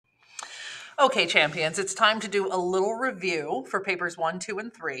Okay, champions, it's time to do a little review for papers 1, 2,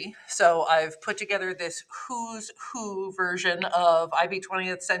 and 3. So I've put together this Who's Who version of IB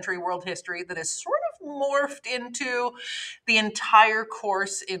 20th Century World History that is sort of morphed into the entire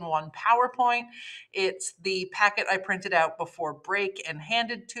course in one PowerPoint. It's the packet I printed out before break and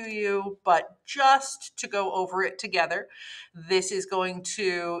handed to you, but just to go over it together, this is going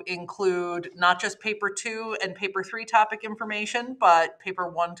to include not just paper 2 and paper 3 topic information, but paper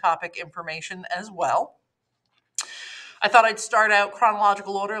 1 topic information as well. I thought I'd start out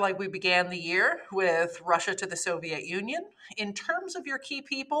chronological order like we began the year with Russia to the Soviet Union. In terms of your key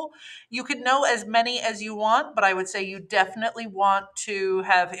people, you can know as many as you want, but I would say you definitely want to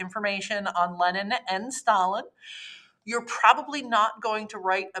have information on Lenin and Stalin. You're probably not going to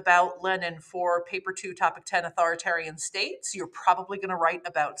write about Lenin for paper 2, topic 10, authoritarian states. You're probably going to write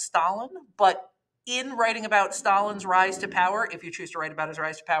about Stalin, but in writing about Stalin's rise to power, if you choose to write about his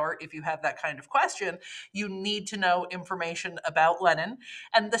rise to power, if you have that kind of question, you need to know information about Lenin.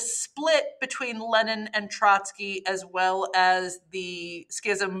 And the split between Lenin and Trotsky, as well as the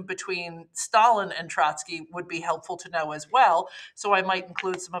schism between Stalin and Trotsky, would be helpful to know as well. So I might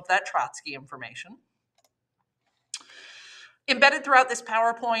include some of that Trotsky information. Embedded throughout this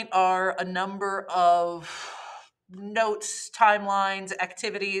PowerPoint are a number of notes, timelines,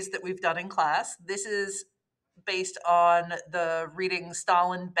 activities that we've done in class. This is based on the reading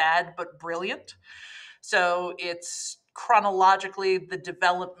Stalin, Bad but Brilliant. So it's chronologically the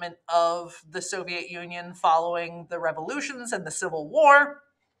development of the Soviet Union following the revolutions and the Civil War,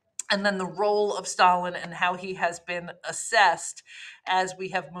 and then the role of Stalin and how he has been assessed as we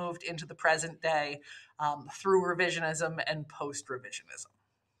have moved into the present day through revisionism and post-revisionism.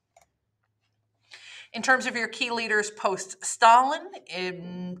 In terms of your key leaders post-Stalin,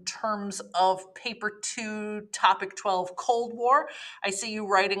 in terms of paper 2, topic 12, Cold War, I see you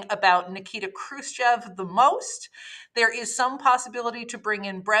writing about Nikita Khrushchev the most. There is some possibility to bring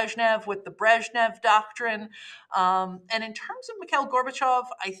in Brezhnev with the Brezhnev Doctrine. And in terms of Mikhail Gorbachev,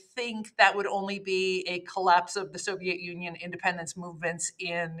 I think that would only be a collapse of the Soviet Union independence movements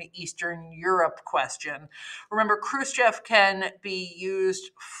in Eastern Europe question. Remember, Khrushchev can be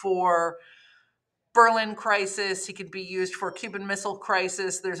used for Berlin crisis. He could be used for Cuban Missile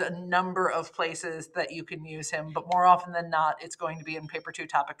Crisis. There's a number of places that you can use him, but more often than not, it's going to be in paper 2,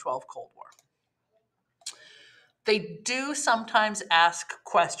 topic 12, Cold War. They do sometimes ask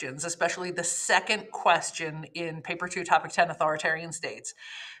questions, especially the second question in paper 2, topic 10, authoritarian states,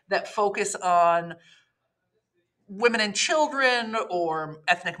 that focus on women and children or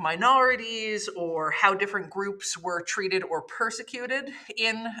ethnic minorities or how different groups were treated or persecuted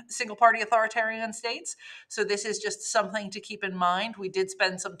in single-party authoritarian states. So this is just something to keep in mind. We did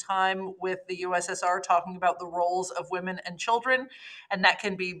spend some time with the USSR talking about the roles of women and children, and that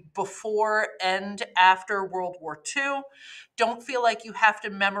can be before and after World War II. Don't feel like you have to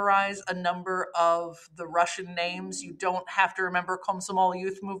memorize a number of the Russian names. You don't have to remember Komsomol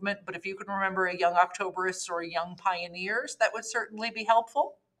Youth Movement, but if you can remember a Young Octoberists or a Young Pioneers, that would certainly be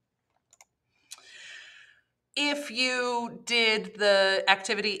helpful. If you did the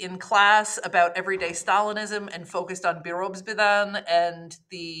activity in class about everyday Stalinism and focused on Birobsbidan and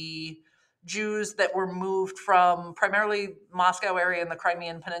the Jews that were moved from primarily Moscow area and the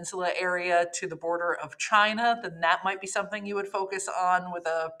Crimean Peninsula area to the border of China, then that might be something you would focus on with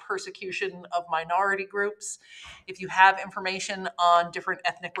a persecution of minority groups. If you have information on different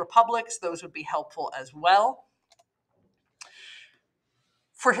ethnic republics, those would be helpful as well.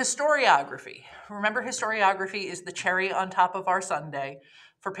 For historiography, remember historiography is the cherry on top of our sundae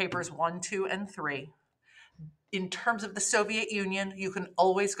for papers 1, 2, and 3. In terms of the Soviet Union, you can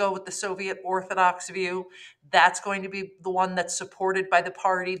always go with the Soviet Orthodox view. That's going to be the one that's supported by the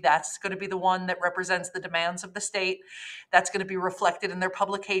party. That's going to be the one that represents the demands of the state. That's going to be reflected in their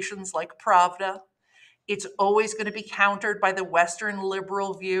publications like Pravda. It's always going to be countered by the Western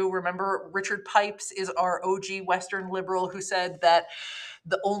liberal view. Remember, Richard Pipes is our OG Western liberal who said that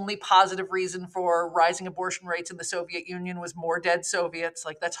the only positive reason for rising abortion rates in the Soviet Union was more dead Soviets.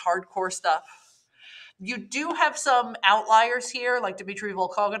 Like, that's hardcore stuff. You do have some outliers here, like Dmitry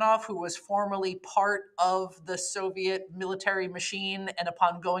Volkogonov, who was formerly part of the Soviet military machine, and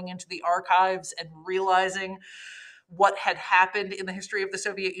upon going into the archives and realizing what had happened in the history of the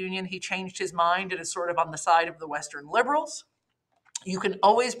Soviet Union, he changed his mind and is sort of on the side of the Western liberals. You can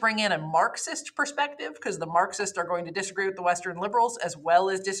always bring in a Marxist perspective because the Marxists are going to disagree with the Western liberals as well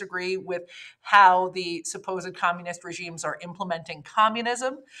as disagree with how the supposed communist regimes are implementing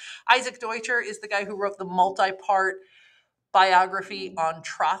communism. Isaac Deutscher is the guy who wrote the multi-part biography on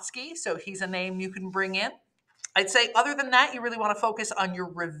Trotsky, so he's a name you can bring in. I'd say other than that, you really want to focus on your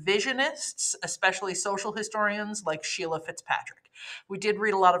revisionists, especially social historians like Sheila Fitzpatrick. We did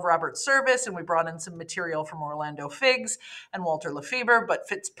read a lot of Robert Service, and we brought in some material from Orlando Figes and Walter Lefebvre, but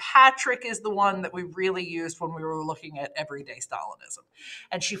Fitzpatrick is the one that we really used when we were looking at everyday Stalinism.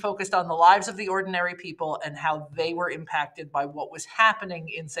 And she focused on the lives of the ordinary people and how they were impacted by what was happening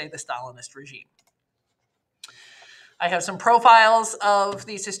in, say, the Stalinist regime. I have some profiles of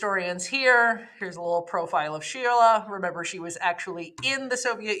these historians here. Here's a little profile of Sheila. Remember, she was actually in the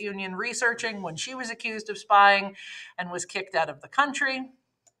Soviet Union researching when she was accused of spying and was kicked out of the country.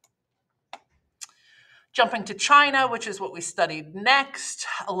 Jumping to China, which is what we studied next,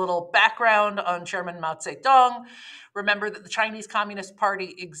 a little background on Chairman Mao Zedong. Remember that the Chinese Communist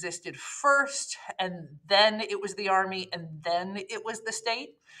Party existed first, and then it was the army, and then it was the state.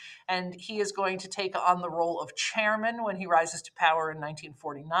 And he is going to take on the role of chairman when he rises to power in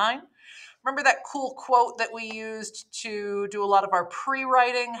 1949. Remember that cool quote that we used to do a lot of our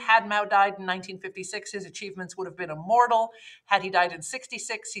pre-writing? Had Mao died in 1956, his achievements would have been immortal. Had he died in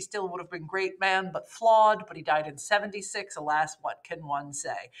 66, he still would have been great man, but flawed. But he died in 76. Alas, what can one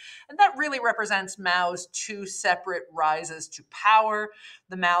say? And that really represents Mao's two separate rises to power.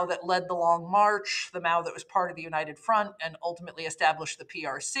 The Mao that led the Long March, the Mao that was part of the United Front and ultimately established the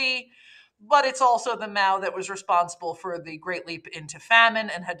PRC. But it's also the Mao that was responsible for the Great Leap into Famine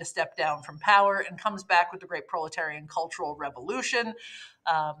and had to step down from power, and comes back with the Great Proletarian Cultural Revolution.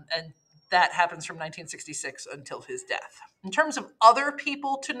 And that happens from 1966 until his death. In terms of other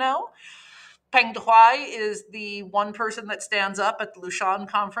people to know, Peng Dehuai is the one person that stands up at the Lushan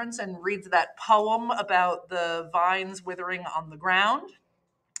conference and reads that poem about the vines withering on the ground,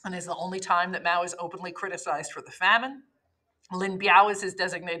 and is the only time that Mao is openly criticized for the famine. Lin Biao is his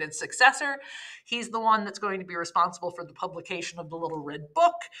designated successor. He's the one that's going to be responsible for the publication of the Little Red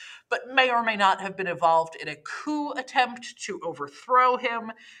Book, but may or may not have been involved in a coup attempt to overthrow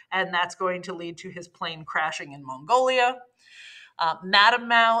him, and that's going to lead to his plane crashing in Mongolia. Madame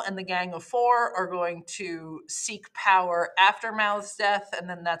Mao and the Gang of Four are going to seek power after Mao's death, and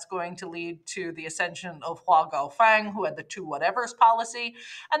then that's going to lead to the ascension of Hua Gaofang, who had the two whatevers policy,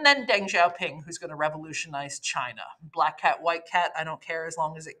 and then Deng Xiaoping, who's going to revolutionize China. Black cat, white cat, I don't care as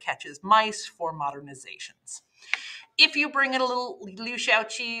long as it catches mice for modernizations. If you bring in a little Liu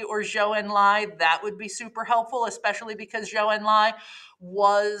Shaoqi or Zhou Enlai, that would be super helpful, especially because Zhou Enlai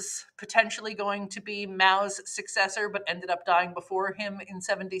was potentially going to be Mao's successor, but ended up dying before him in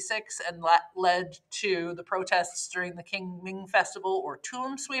 76, and that led to the protests during the Qingming Festival or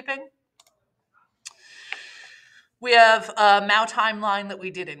tomb sweeping. We have a Mao timeline that we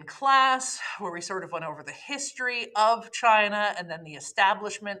did in class, where we sort of went over the history of China and then the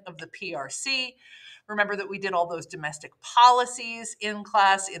establishment of the PRC. Remember that we did all those domestic policies in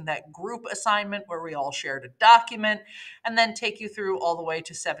class in that group assignment where we all shared a document, and then take you through all the way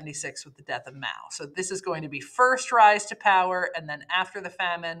to 76 with the death of Mao. So this is going to be first rise to power, and then after the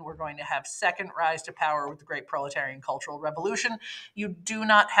famine, we're going to have second rise to power with the Great Proletarian Cultural Revolution. You do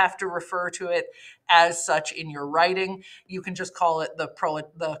not have to refer to it as such in your writing. You can just call it the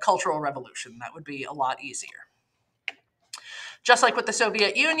Cultural Revolution. That would be a lot easier. Just like with the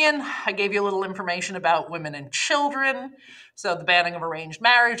Soviet Union, I gave you a little information about women and children. So the banning of arranged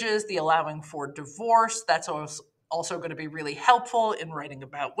marriages, the allowing for divorce, that's also going to be really helpful in writing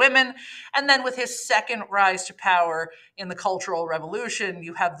about women. And then with his second rise to power in the Cultural Revolution,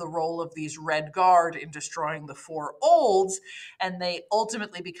 you have the role of these Red Guard in destroying the Four Olds, and they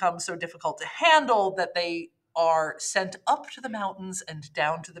ultimately become so difficult to handle that they are sent up to the mountains and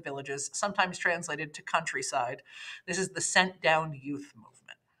down to the villages, sometimes translated to countryside. This is the Sent Down Youth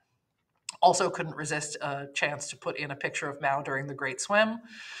movement. Also couldn't resist a chance to put in a picture of Mao during the Great Swim.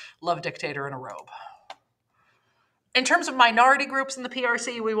 Love dictator in a robe. In terms of minority groups in the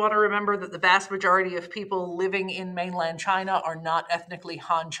PRC, we want to remember that the vast majority of people living in mainland China are not ethnically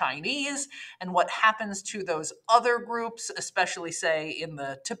Han Chinese, and what happens to those other groups, especially, say, in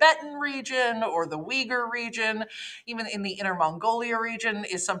the Tibetan region or the Uyghur region, even in the Inner Mongolia region,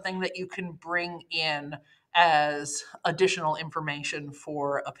 is something that you can bring in as additional information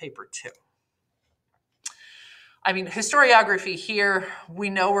for a paper 2. I mean, historiography here, we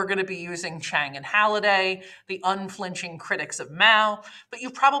know we're going to be using Chang and Halliday, the unflinching critics of Mao, but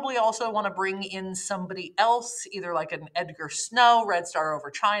you probably also want to bring in somebody else, either like an Edgar Snow, Red Star Over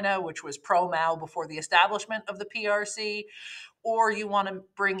China, which was pro-Mao before the establishment of the PRC, or you want to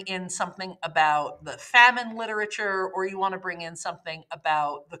bring in something about the famine literature, or you want to bring in something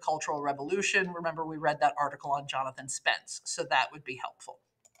about the Cultural Revolution. Remember, we read that article on Jonathan Spence, so that would be helpful.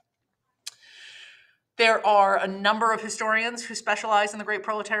 There are a number of historians who specialize in the Great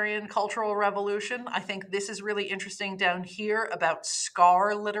Proletarian Cultural Revolution. I think this is really interesting down here about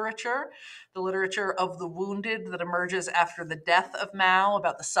scar literature, the literature of the wounded that emerges after the death of Mao,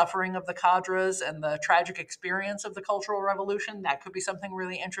 about the suffering of the cadres and the tragic experience of the Cultural Revolution. That could be something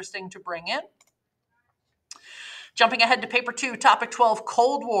really interesting to bring in. Jumping ahead to paper 2, topic 12,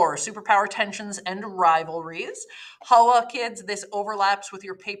 Cold War, superpower tensions and rivalries. HOA kids, this overlaps with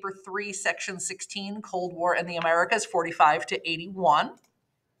your paper 3, section 16, Cold War and the Americas, 45 to 81.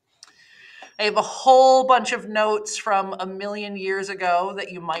 I have a whole bunch of notes from a million years ago that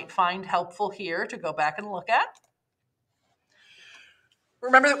you might find helpful here to go back and look at.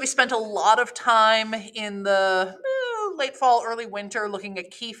 Remember that we spent a lot of time in the late fall, early winter looking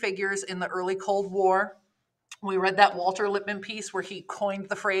at key figures in the early Cold War. We read that Walter Lippmann piece where he coined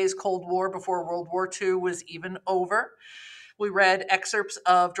the phrase Cold War before World War II was even over. We read excerpts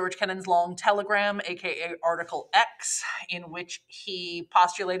of George Kennan's long telegram, aka Article X, in which he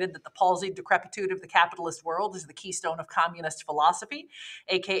postulated that the palsied decrepitude of the capitalist world is the keystone of communist philosophy,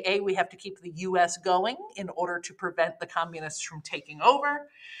 aka we have to keep the US going in order to prevent the communists from taking over.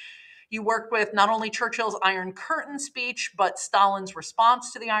 You worked with not only Churchill's Iron Curtain speech, but Stalin's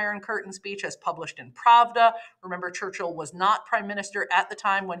response to the Iron Curtain speech as published in Pravda. Remember, Churchill was not prime minister at the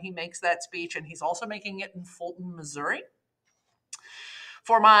time when he makes that speech, and he's also making it in Fulton, Missouri.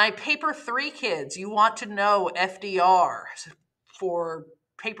 For my paper 3 kids, you want to know FDR for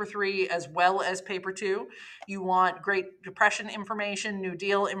paper 3 as well as paper 2. You want Great Depression information, New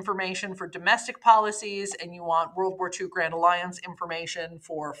Deal information for domestic policies, and you want World War II Grand Alliance information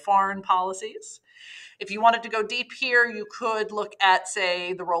for foreign policies. If you wanted to go deep here, you could look at,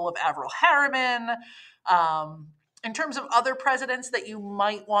 say, the role of Averell Harriman. In terms of other presidents that you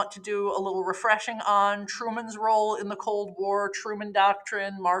might want to do a little refreshing on, Truman's role in the Cold War, Truman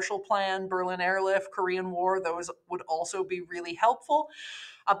Doctrine, Marshall Plan, Berlin Airlift, Korean War, those would also be really helpful.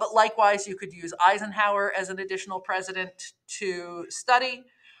 But likewise, you could use Eisenhower as an additional president to study.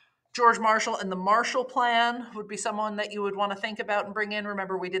 George Marshall and the Marshall Plan would be someone that you would want to think about and bring in.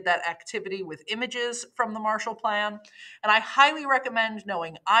 Remember, we did that activity with images from the Marshall Plan. And I highly recommend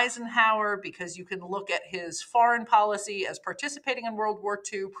knowing Eisenhower because you can look at his foreign policy as participating in World War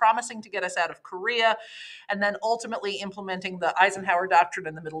II, promising to get us out of Korea, and then ultimately implementing the Eisenhower Doctrine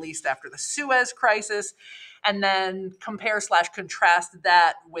in the Middle East after the Suez Crisis, and then compare/contrast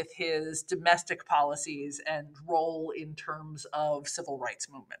that with his domestic policies and role in terms of civil rights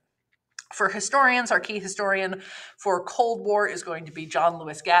movement. For historians, our key historian for Cold War is going to be John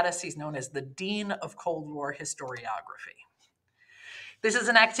Lewis Gaddis. He's known as the Dean of Cold War Historiography. This is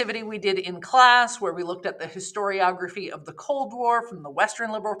an activity we did in class where we looked at the historiography of the Cold War from the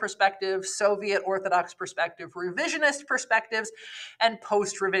Western liberal perspective, Soviet Orthodox perspective, revisionist perspectives, and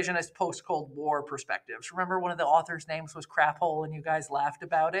post-revisionist, post-Cold War perspectives. Remember, one of the authors' names was Craphole and you guys laughed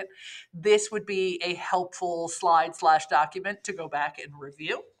about it? This would be a helpful slide/document to go back and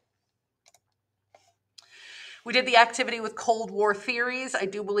review. We did the activity with Cold War theories. I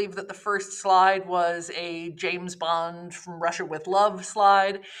do believe that the first slide was a James Bond from Russia with Love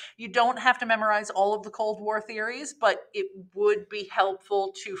slide. You don't have to memorize all of the Cold War theories, but it would be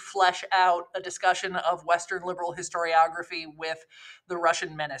helpful to flesh out a discussion of Western liberal historiography with the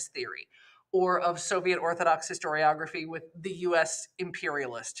Russian menace theory, or of Soviet Orthodox historiography with the US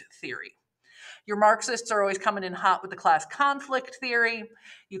imperialist theory. Your Marxists are always coming in hot with the class conflict theory.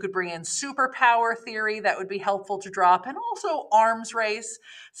 You could bring in superpower theory. That would be helpful to drop. And also arms race.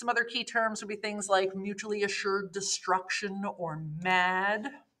 Some other key terms would be things like mutually assured destruction or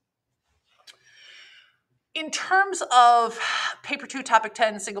MAD. In terms of paper 2, topic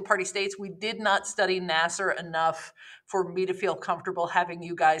 10, single party states, we did not study Nasser enough for me to feel comfortable having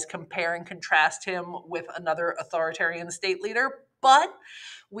you guys compare and contrast him with another authoritarian state leader. But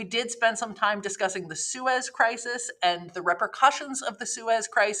we did spend some time discussing the Suez Crisis and the repercussions of the Suez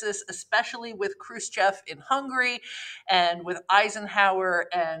Crisis, especially with Khrushchev in Hungary and with Eisenhower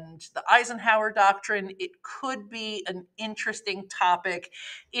and the Eisenhower Doctrine. It could be an interesting topic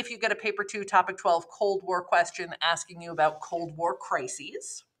if you get a paper 2, topic 12, Cold War question asking you about Cold War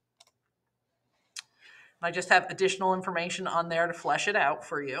crises. I just have additional information on there to flesh it out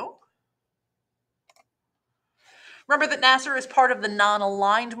for you. Remember that Nasser is part of the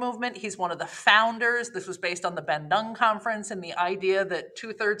non-aligned movement. He's one of the founders. This was based on the Bandung Conference and the idea that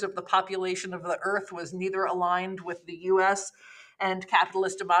 2/3 of the population of the earth was neither aligned with the US and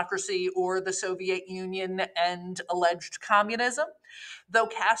capitalist democracy or the Soviet Union and alleged communism. Though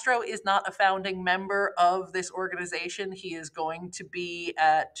Castro is not a founding member of this organization, he is going to be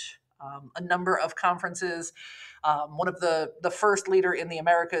at a number of conferences. One of the first leader in the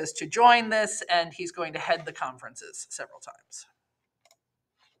Americas to join this, and he's going to head the conferences several times.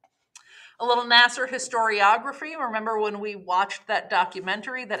 A little Nasser historiography. Remember when we watched that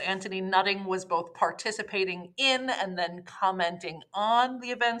documentary that Anthony Nutting was both participating in and then commenting on the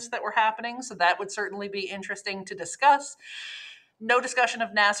events that were happening? So that would certainly be interesting to discuss. No discussion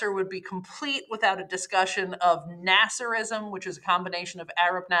of Nasser would be complete without a discussion of Nasserism, which is a combination of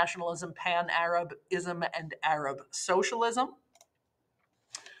Arab nationalism, Pan-Arabism, and Arab socialism.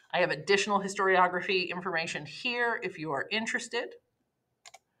 I have additional historiography information here if you are interested.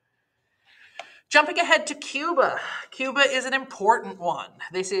 Jumping ahead to Cuba. Cuba is an important one.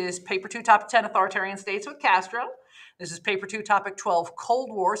 This is paper 2, topic 10, authoritarian states with Castro. This is paper 2, topic 12, Cold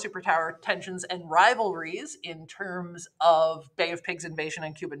War, superpower tensions and rivalries in terms of Bay of Pigs invasion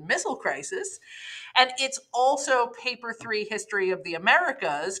and Cuban Missile Crisis. And it's also paper 3, history of the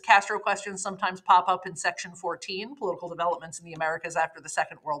Americas. Castro questions sometimes pop up in section 14, political developments in the Americas after the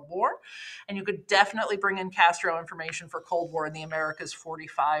Second World War. And you could definitely bring in Castro information for Cold War in the Americas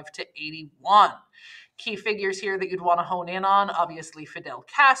 45 to 81. Key figures here that you'd want to hone in on, obviously Fidel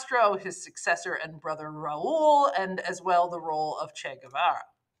Castro, his successor and brother Raul, and as well the role of Che Guevara.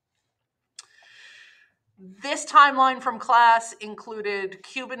 This timeline from class included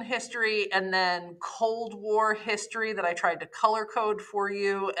Cuban history and then Cold War history that I tried to color code for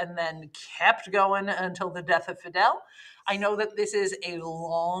you and then kept going until the death of Fidel. I know that this is a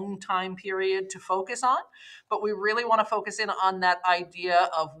long time period to focus on, but we really want to focus in on that idea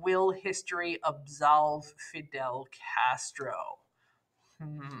of will history absolve Fidel Castro?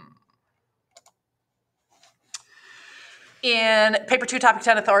 In paper 2, topic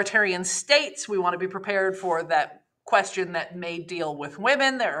 10, authoritarian states, we want to be prepared for that question that may deal with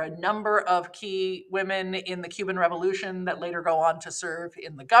women. There are a number of key women in the Cuban Revolution that later go on to serve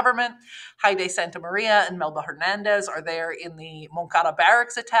in the government. Haide Santa Maria and Melba Hernandez are there in the Moncada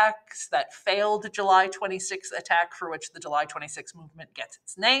barracks attacks, that failed July 26th attack for which the July 26th movement gets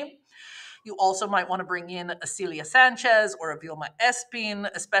its name. You also might want to bring in a Celia Sanchez or a Vilma Espin,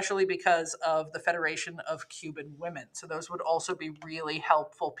 especially because of the Federation of Cuban Women. So those would also be really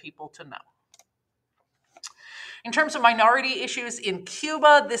helpful people to know. In terms of minority issues in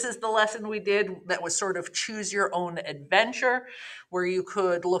Cuba, this is the lesson we did that was sort of choose your own adventure, where you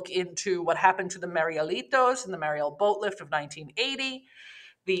could look into what happened to the Marielitos in the Mariel boat lift of 1980,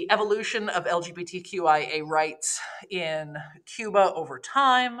 the evolution of LGBTQIA rights in Cuba over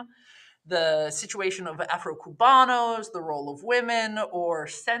time, the situation of Afro-Cubanos, the role of women, or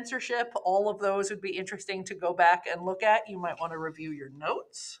censorship. All of those would be interesting to go back and look at. You might want to review your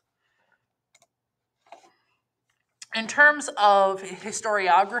notes. In terms of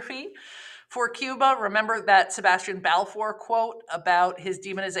historiography for Cuba, remember that Sebastian Balfour quote about his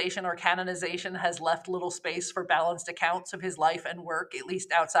demonization or canonization has left little space for balanced accounts of his life and work, at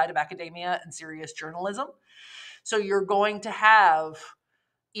least outside of academia and serious journalism. So you're going to have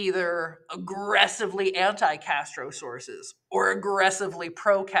either aggressively anti-Castro sources or aggressively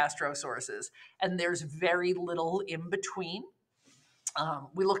pro-Castro sources, and there's very little in between.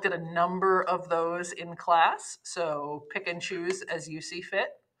 We looked at a number of those in class, so pick and choose as you see fit.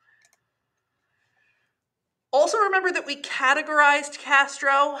 Also remember that we categorized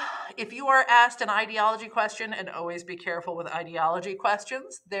Castro. If you are asked an ideology question, and always be careful with ideology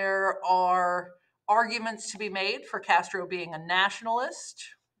questions, there are arguments to be made for Castro being a nationalist,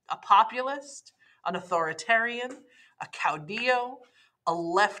 a populist, an authoritarian, a caudillo, a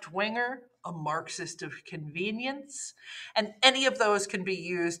left-winger, a Marxist of convenience, and any of those can be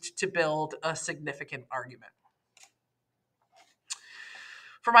used to build a significant argument.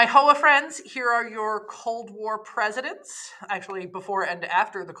 For my HOA friends, here are your Cold War presidents, actually before and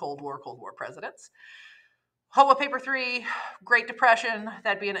after the Cold War presidents. HOA paper 3, Great Depression,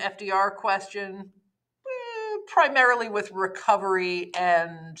 that'd be an FDR question, primarily with recovery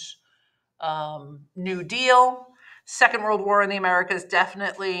and New Deal. Second World War in the Americas,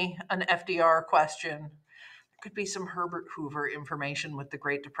 definitely an FDR question. There could be some Herbert Hoover information with the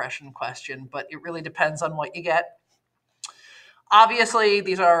Great Depression question, but it really depends on what you get. Obviously,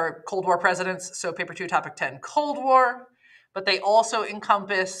 these are Cold War presidents, so paper 2, topic 10, Cold War, but they also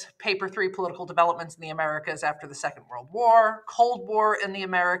encompass paper 3, political developments in the Americas after the Second World War, Cold War in the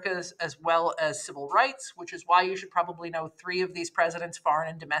Americas, as well as civil rights, which is why you should probably know 3 of these presidents' foreign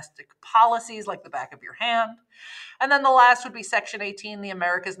and domestic policies like the back of your hand. And then the last would be section 18, the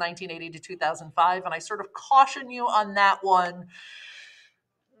Americas 1980 to 2005, and I sort of caution you on that one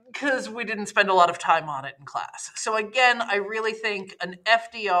because we didn't spend a lot of time on it in class. So again, I really think an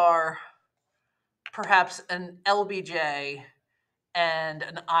FDR, perhaps an LBJ, and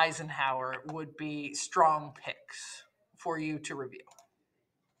an Eisenhower would be strong picks for you to review.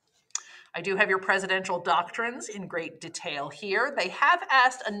 I do have your presidential doctrines in great detail here. They have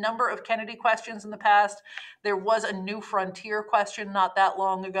asked a number of Kennedy questions in the past. There was a New Frontier question not that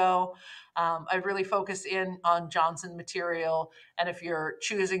long ago. I'd really focus in on Johnson material. And if you're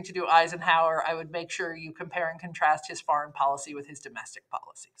choosing to do Eisenhower, I would make sure you compare and contrast his foreign policy with his domestic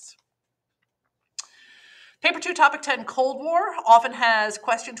policies. Paper 2, Topic 10, Cold War, often has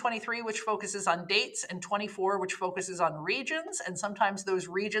question 23, which focuses on dates, and 24, which focuses on regions, and sometimes those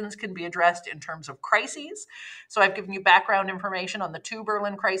regions can be addressed in terms of crises. So I've given you background information on the 2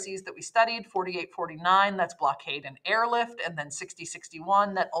 Berlin crises that we studied, 48-49, that's blockade and airlift, and then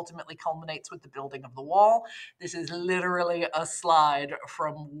 60-61, that ultimately culminates with the building of the wall. This is literally a slide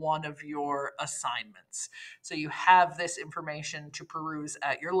from one of your assignments. So you have this information to peruse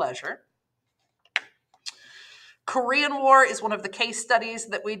at your leisure. Korean War is one of the case studies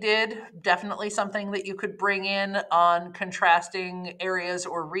that we did. Definitely something that you could bring in on contrasting areas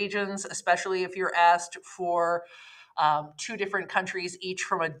or regions, especially if you're asked for 2 different countries, each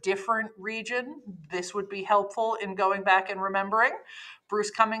from a different region. This would be helpful in going back and remembering.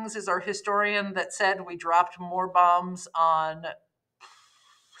 Bruce Cummings is our historian that said we dropped more bombs on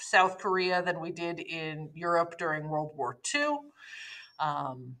South Korea than we did in Europe during World War II.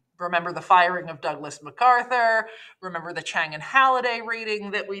 Remember the firing of Douglas MacArthur. Remember the Chang and Halliday reading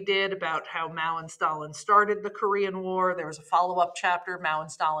that we did about how Mao and Stalin started the Korean War. There was a follow-up chapter, Mao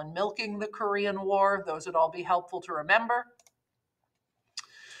and Stalin milking the Korean War. Those would all be helpful to remember.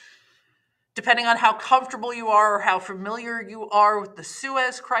 Depending on how comfortable you are or how familiar you are with the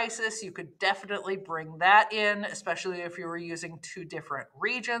Suez Crisis, you could definitely bring that in, especially if you were using 2 different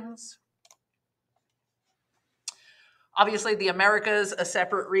regions. Obviously, the Americas, a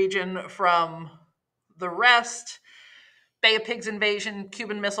separate region from the rest. Bay of Pigs invasion,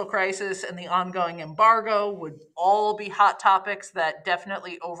 Cuban Missile Crisis, and the ongoing embargo would all be hot topics that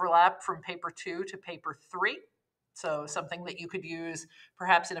definitely overlap from paper 2 to paper 3. So something that you could use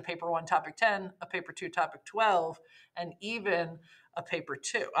perhaps in a paper 1 topic 10, a paper 2 topic 12, and even a paper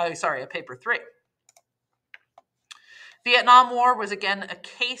 3. Vietnam War was again a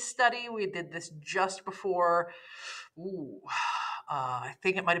case study. We did this just before, I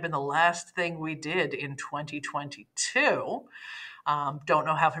think it might have been the last thing we did in 2022. Don't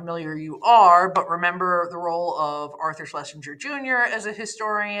know how familiar you are, but remember the role of Arthur Schlesinger Jr. as a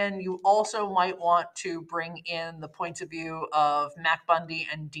historian. You also might want to bring in the points of view of Mac Bundy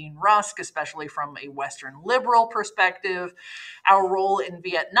and Dean Rusk, especially from a Western liberal perspective, our role in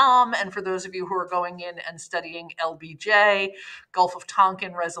Vietnam, and for those of you who are going in and studying LBJ, Gulf of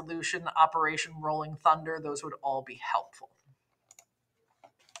Tonkin resolution, Operation Rolling Thunder, those would all be helpful.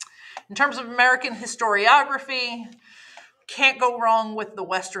 In terms of American historiography, can't go wrong with the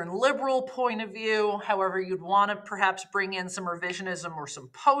Western liberal point of view. However, you'd want to perhaps bring in some revisionism or some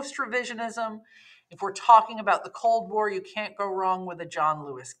post-revisionism. If we're talking about the Cold War, you can't go wrong with a John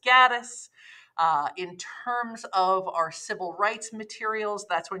Lewis Gaddis. In terms of our civil rights materials,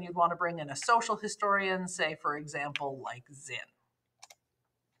 that's when you'd want to bring in a social historian, say, for example, like Zinn.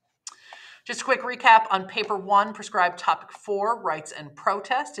 Just a quick recap on paper 1, prescribed topic 4, rights and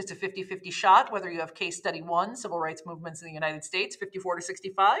protest. It's a 50-50 shot, whether you have case study 1, civil rights movements in the United States,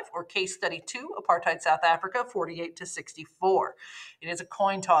 54-65, or case study 2, apartheid South Africa, 48-64. It is a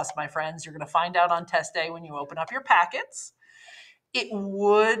coin toss, my friends. You're going to find out on test day when you open up your packets. It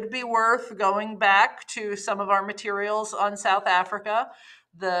would be worth going back to some of our materials on South Africa,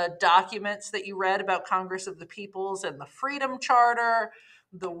 the documents that you read about Congress of the Peoples and the Freedom Charter,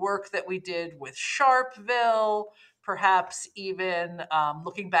 the work that we did with Sharpeville, perhaps even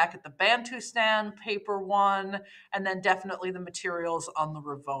looking back at the Bantustan paper 1, and then definitely the materials on the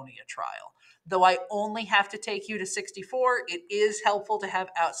Rivonia trial. Though I only have to take you to 64, it is helpful to have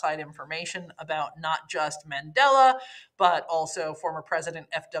outside information about not just Mandela, but also former President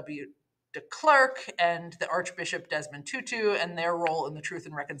F.W. de Klerk and the Archbishop Desmond Tutu and their role in the Truth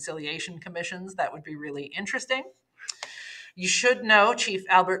and Reconciliation Commissions. That would be really interesting. You should know Chief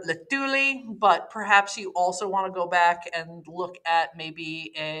Albert Luthuli, but perhaps you also want to go back and look at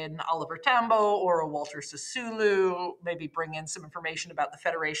maybe an Oliver Tambo or a Walter Sisulu, maybe bring in some information about the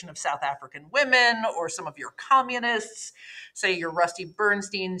Federation of South African Women or some of your communists, say your Rusty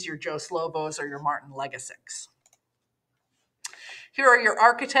Bernsteins, your Joe Slobos, or your Martin Legasics. Here are your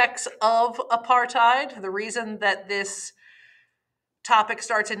architects of apartheid. The reason that this topic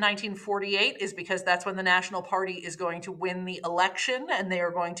starts in 1948 is because that's when the National Party is going to win the election, and they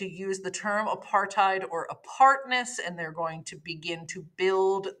are going to use the term apartheid or apartness, and they're going to begin to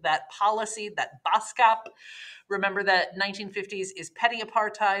build that policy, that BASCAP. Remember that 1950s is petty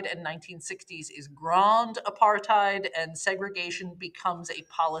apartheid and 1960s is grand apartheid, and segregation becomes a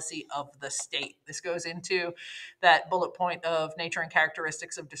policy of the state. This goes into that bullet point of nature and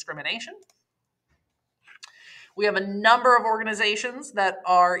characteristics of discrimination. We have a number of organizations that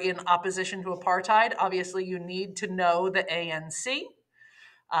are in opposition to apartheid. Obviously, you need to know the ANC,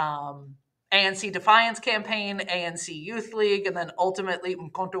 ANC Defiance Campaign, ANC Youth League, and then ultimately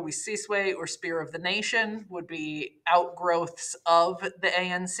Mkonto Wisiswe, or Spear of the Nation, would be outgrowths of the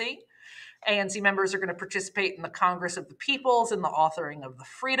ANC. ANC members are going to participate in the Congress of the Peoples and the authoring of the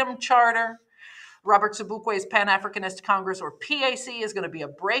Freedom Charter. Robert Sobukwe's Pan-Africanist Congress, or PAC, is going to be a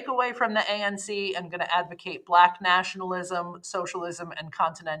breakaway from the ANC and going to advocate Black nationalism, socialism, and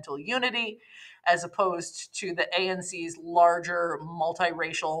continental unity, as opposed to the ANC's larger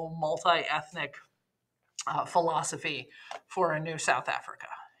multiracial, multi-ethnic philosophy for a new South Africa.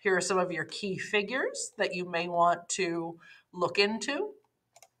 Here are some of your key figures that you may want to look into.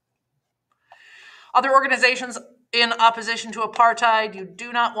 Other organizations in opposition to apartheid, you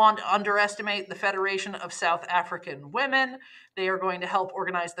do not want to underestimate the Federation of South African Women. They are going to help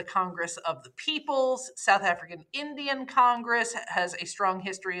organize the Congress of the Peoples. South African Indian Congress has a strong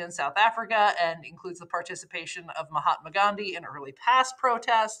history in South Africa and includes the participation of Mahatma Gandhi in early past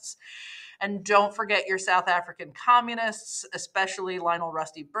protests. And don't forget your South African communists, especially Lionel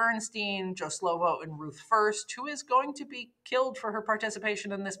Rusty Bernstein, Joe Slovo, and Ruth First, who is going to be killed for her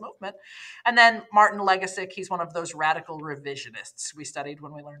participation in this movement. And then Martin Legasic, he's one of those radical revisionists we studied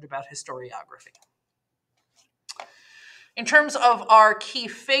when we learned about historiography. In terms of our key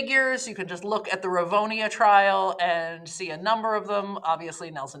figures, you can just look at the Rivonia trial and see a number of them.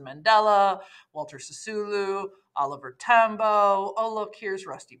 Obviously, Nelson Mandela, Walter Sisulu, Oliver Tambo. Oh, look, here's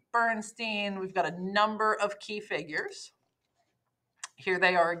Rusty Bernstein. We've got a number of key figures. Here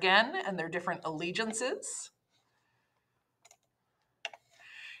they are again, and their different allegiances.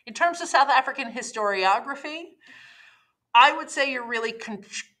 In terms of South African historiography, I would say you're really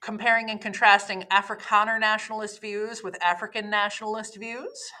comparing and contrasting Afrikaner nationalist views with African nationalist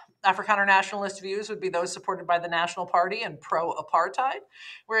views. Afrikaner nationalist views would be those supported by the National Party and pro-apartheid,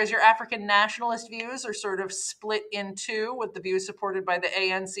 whereas your African nationalist views are sort of split in two, with the views supported by the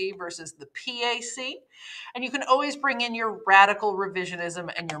ANC versus the PAC. And you can always bring in your radical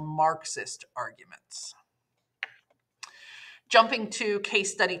revisionism and your Marxist arguments. Jumping to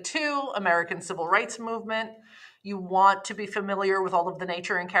case study 2, American Civil Rights Movement. You want to be familiar with all of the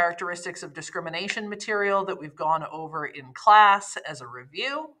nature and characteristics of discrimination material that we've gone over in class as a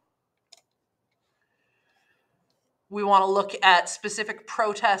review. We want to look at specific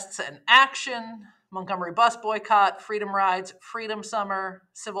protests and action: Montgomery bus boycott, Freedom Rides, Freedom Summer,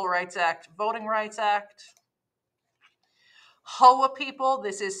 Civil Rights Act, Voting Rights Act. HOA people,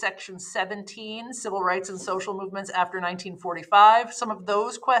 this is section 17, Civil Rights and Social Movements after 1945. Some of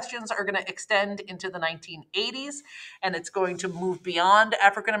those questions are going to extend into the 1980s, and it's going to move beyond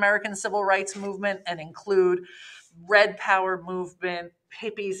African American civil rights movement and include Red Power movement,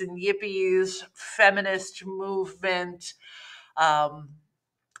 hippies and yippies, feminist movement,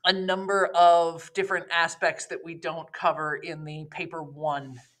 a number of different aspects that we don't cover in the paper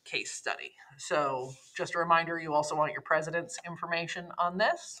 1 case study. So just a reminder, you also want your president's information on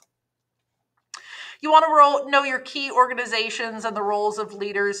this. You want to know your key organizations and the roles of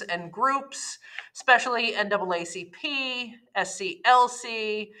leaders and groups, especially NAACP,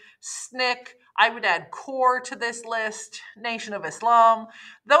 SCLC, SNCC. I would add CORE to this list, Nation of Islam.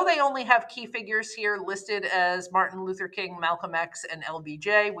 Though they only have key figures here listed as Martin Luther King, Malcolm X, and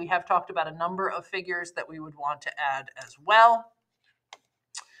LBJ, we have talked about a number of figures that we would want to add as well.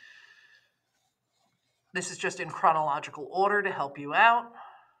 This is just in chronological order to help you out.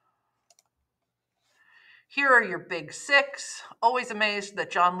 Here are your big 6. Always amazed that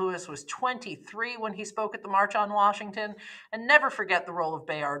John Lewis was 23 when he spoke at the March on Washington. And never forget the role of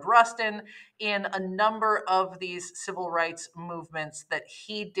Bayard Rustin in a number of these civil rights movements that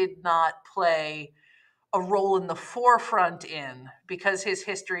he did not play a role in the forefront in, because his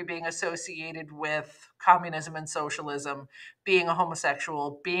history being associated with communism and socialism, being a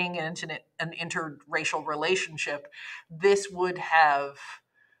homosexual, being in an interracial relationship, this would have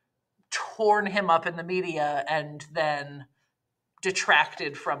torn him up in the media and then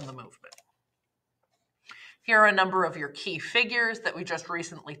detracted from the movement. Here are a number of your key figures that we just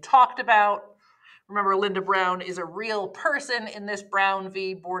recently talked about. Remember, Linda Brown is a real person in this Brown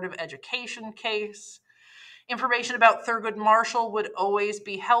v. Board of Education case. Information about Thurgood Marshall would always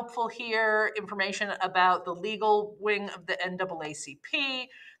be helpful here. Information about the legal wing of the NAACP,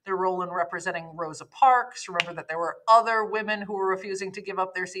 their role in representing Rosa Parks. Remember that there were other women who were refusing to give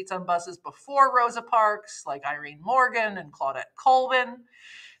up their seats on buses before Rosa Parks, like Irene Morgan and Claudette Colvin.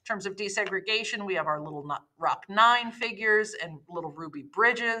 In terms of desegregation, we have our Little Rock Nine figures and Little Ruby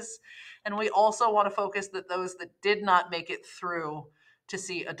Bridges. And we also want to focus that those that did not make it through to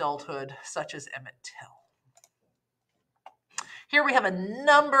see adulthood, such as Emmett Till. Here we have a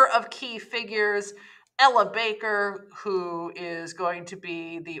number of key figures. Ella Baker, who is going to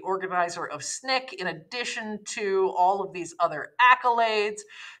be the organizer of SNCC, in addition to all of these other accolades.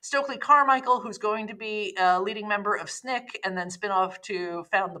 Stokely Carmichael, who's going to be a leading member of SNCC and then spin off to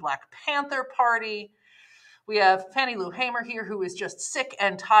found the Black Panther Party. We have Fannie Lou Hamer here, who is just sick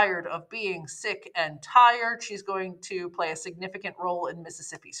and tired of being sick and tired. She's going to play a significant role in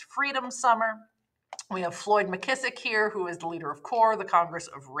Mississippi's Freedom Summer. We have Floyd McKissick here, who is the leader of CORE, the Congress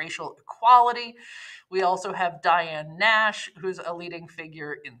of Racial Equality. We also have Diane Nash, who's a leading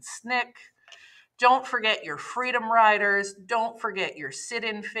figure in SNCC. Don't forget your Freedom Riders. Don't forget your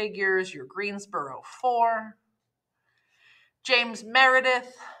sit-in figures, your Greensboro Four. James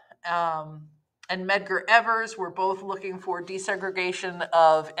Meredith and Medgar Evers were both looking for desegregation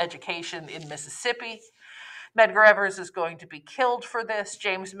of education in Mississippi. Medgar Evers is going to be killed for this.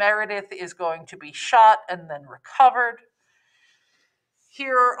 James Meredith is going to be shot and then recovered.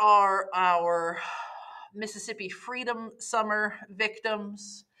 Here are our Mississippi Freedom Summer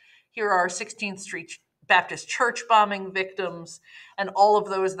victims. Here are 16th Street Baptist Church bombing victims, and all of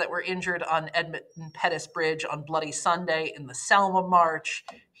those that were injured on Edmonton Pettus Bridge on Bloody Sunday in the Selma March.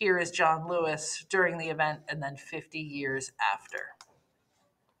 Here is John Lewis during the event and then 50 years after.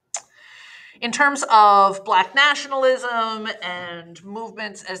 In terms of Black nationalism and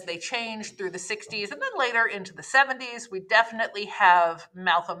movements as they changed through the 60s and then later into the 70s, we definitely have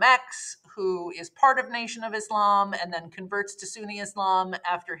Malcolm X, who is part of Nation of Islam and then converts to Sunni Islam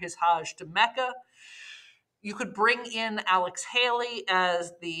after his Hajj to Mecca. You could bring in Alex Haley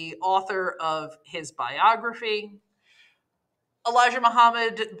as the author of his biography. Elijah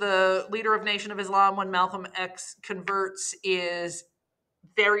Muhammad, the leader of Nation of Islam when Malcolm X converts, is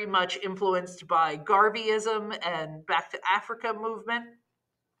very much influenced by Garveyism and Back to Africa movement.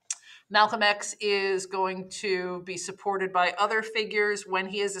 Malcolm X is going to be supported by other figures. When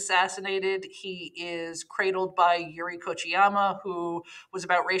he is assassinated, he is cradled by Yuri Kochiyama, who was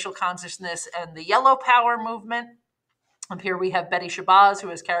about racial consciousness and the Yellow Power movement. And here we have Betty Shabazz, who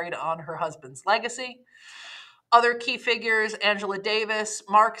has carried on her husband's legacy. Other key figures: Angela Davis,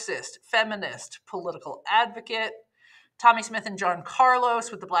 Marxist, feminist, political advocate. Tommy Smith and John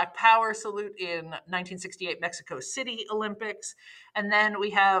Carlos with the Black Power salute in 1968 Mexico City Olympics. And then we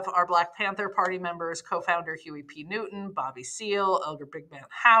have our Black Panther Party members, co-founder Huey P. Newton, Bobby Seale, Elder Big Man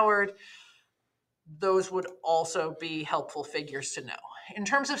Howard. Those would also be helpful figures to know. In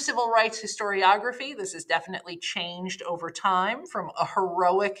terms of civil rights historiography, this has definitely changed over time from a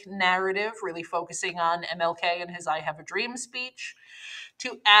heroic narrative, really focusing on MLK and his I Have a Dream speech,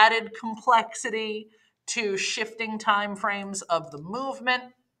 to added complexity, to shifting time frames of the movement.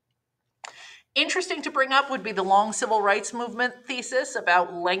 Interesting to bring up would be the long civil rights movement thesis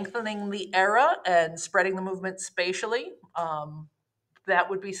about lengthening the era and spreading the movement spatially. That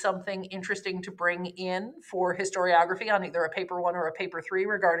would be something interesting to bring in for historiography on either a paper 1 or a paper 3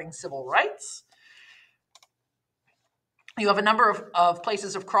 regarding civil rights. You have a number of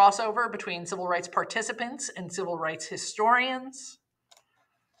places of crossover between civil rights participants and civil rights historians.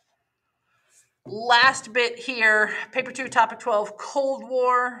 Last bit here, paper 2, topic 12, Cold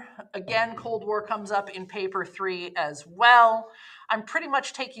War. Again, Cold War comes up in paper 3 as well. I'm pretty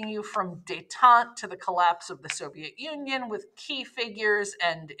much taking you from détente to the collapse of the Soviet Union with key figures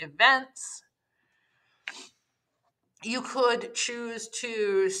and events. You could choose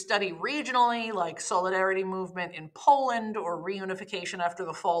to study regionally, like Solidarity Movement in Poland or reunification after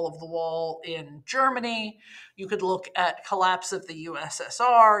the fall of the wall in Germany. You could look at collapse of the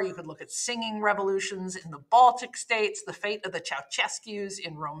USSR. You could look at singing revolutions in the Baltic states, the fate of the Ceausescus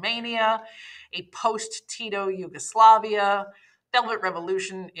in Romania, a post-Tito Yugoslavia, Velvet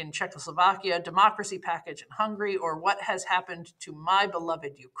Revolution in Czechoslovakia, democracy package in Hungary, or what has happened to my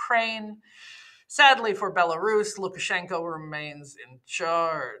beloved Ukraine. Sadly for Belarus, Lukashenko remains in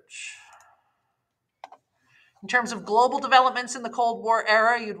charge. In terms of global developments in the Cold War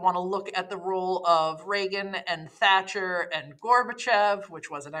era, you'd want to look at the role of Reagan and Thatcher and Gorbachev, which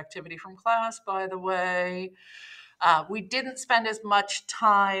was an activity from class, by the way. We didn't spend as much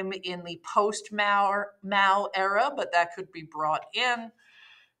time in the post-Mao era, but that could be brought in.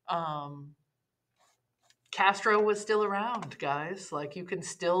 Castro was still around, guys. Like, you can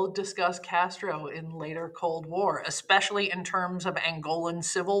still discuss Castro in later Cold War, especially in terms of Angolan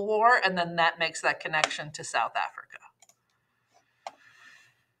Civil War, and then that makes that connection to South Africa.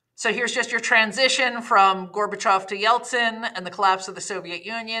 So here's just your transition from Gorbachev to Yeltsin and the collapse of the Soviet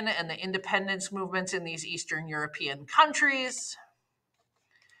Union and the independence movements in these Eastern European countries.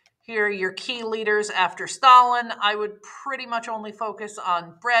 Here are your key leaders after Stalin. I would pretty much only focus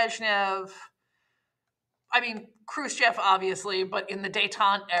on Brezhnev. I mean, Khrushchev, obviously, but in the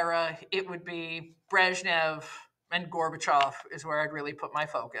détente era, it would be Brezhnev and Gorbachev is where I'd really put my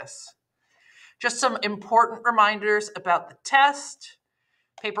focus. Just some important reminders about the test.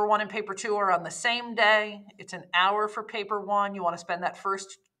 Paper 1 and Paper 2 are on the same day. It's an hour for Paper 1. You want to spend that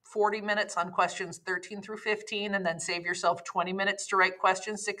first 40 minutes on questions 13 through 15, and then save yourself 20 minutes to write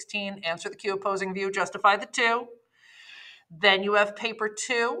question 16, answer the Q opposing view, justify the 2. Then you have Paper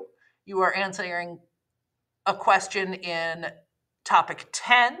 2. You are answering a question in topic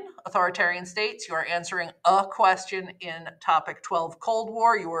 10, authoritarian states. You are answering a question in topic 12, Cold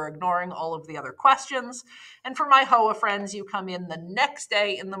War. You are ignoring all of the other questions. And for my HOA friends, you come in the next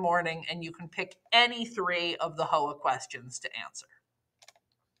day in the morning and you can pick any 3 of the HOA questions to answer.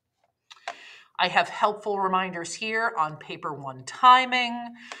 I have helpful reminders here on Paper 1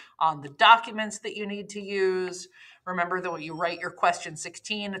 timing, on the documents that you need to use. Remember that when you write your question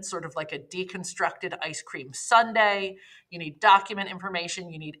 16, it's sort of like a deconstructed ice cream sundae. You need document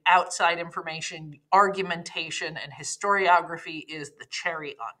information, you need outside information, argumentation, and historiography is the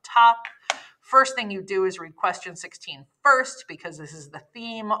cherry on top. First thing you do is read question 16 first, because this is the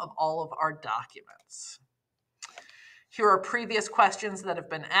theme of all of our documents. Here are previous questions that have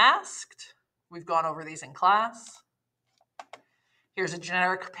been asked. We've gone over these in class. Here's a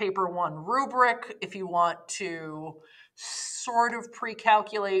generic Paper 1 rubric if you want to sort of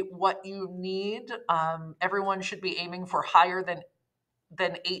pre-calculate what you need. Everyone should be aiming for higher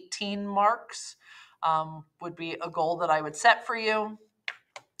than 18 marks, would be a goal that I would set for you.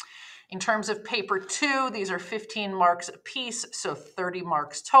 In terms of Paper 2, these are 15 marks apiece, so 30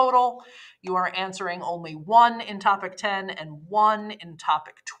 marks total. You are answering only 1 in topic 10 and 1 in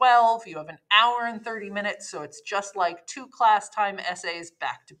topic 12. You have an hour and 30 minutes, so it's just like 2 class time essays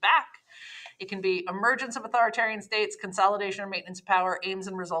back to back. It can be emergence of authoritarian states, consolidation or maintenance of power, aims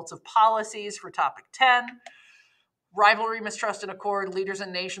and results of policies for topic 10. Rivalry, mistrust, and accord, leaders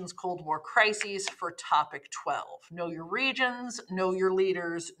and nations, Cold War crises for topic 12. Know your regions, know your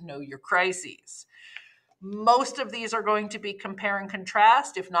leaders, know your crises. Most of these are going to be compare and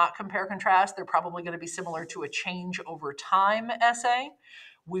contrast. If not compare and contrast, they're probably going to be similar to a change over time essay.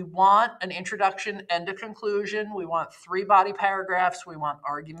 We want an introduction and a conclusion. We want 3 body paragraphs. We want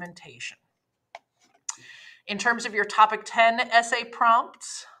argumentation. In terms of your topic 10 essay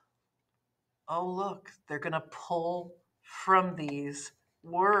prompts, oh, look, they're going to pull from these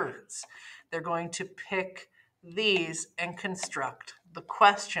words. They're going to pick these and construct the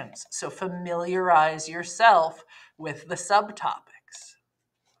questions. So familiarize yourself with the subtopics.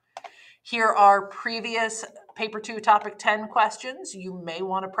 Here are previous Paper 2 Topic 10 questions. You may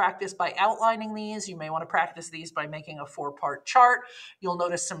want to practice by outlining these. You may want to practice these by making a 4-part chart. You'll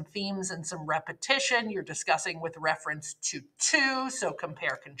notice some themes and some repetition. You're discussing with reference to 2, so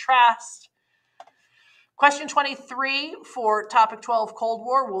compare, contrast. Question 23 for topic 12, Cold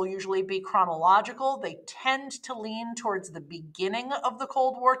War, will usually be chronological. They tend to lean towards the beginning of the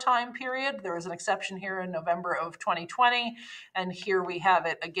Cold War time period. There was an exception here in November of 2020, and here we have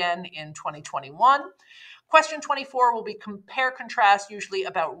it again in 2021. Question 24 will be compare, contrast, usually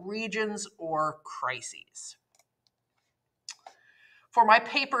about regions or crises. For my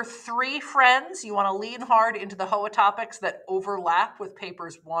Paper 3 friends, you want to lean hard into the HOA topics that overlap with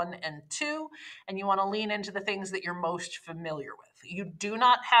Papers 1 and 2, and you want to lean into the things that you're most familiar with. You do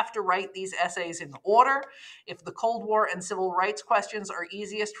not have to write these essays in order. If the Cold War and civil rights questions are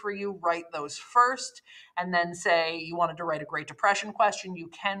easiest for you, write those first, and then say you wanted to write a Great Depression question, you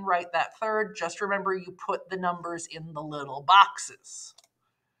can write that third. Just remember you put the numbers in the little boxes.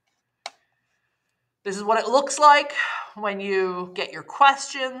 This is what it looks like when you get your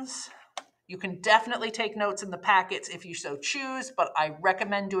questions. You can definitely take notes in the packets if you so choose, but I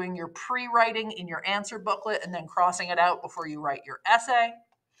recommend doing your pre-writing in your answer booklet and then crossing it out before you write your essay.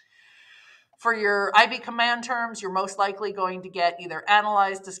 For your IB command terms, you're most likely going to get either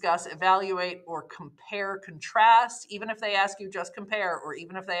analyze, discuss, evaluate, or compare, contrast. Even if they ask you just compare, or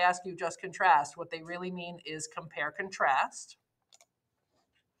even if they ask you just contrast, what they really mean is compare, contrast.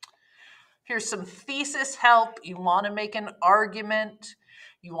 Here's some thesis help. You want to make an argument.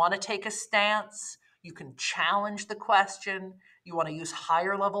 You want to take a stance. You can challenge the question. You want to use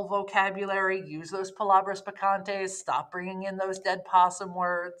higher level vocabulary, use those palabras picantes, stop bringing in those dead possum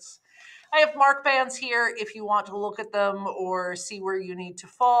words. I have mark bands here if you want to look at them or see where you need to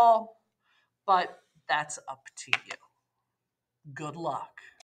fall, but that's up to you. Good luck.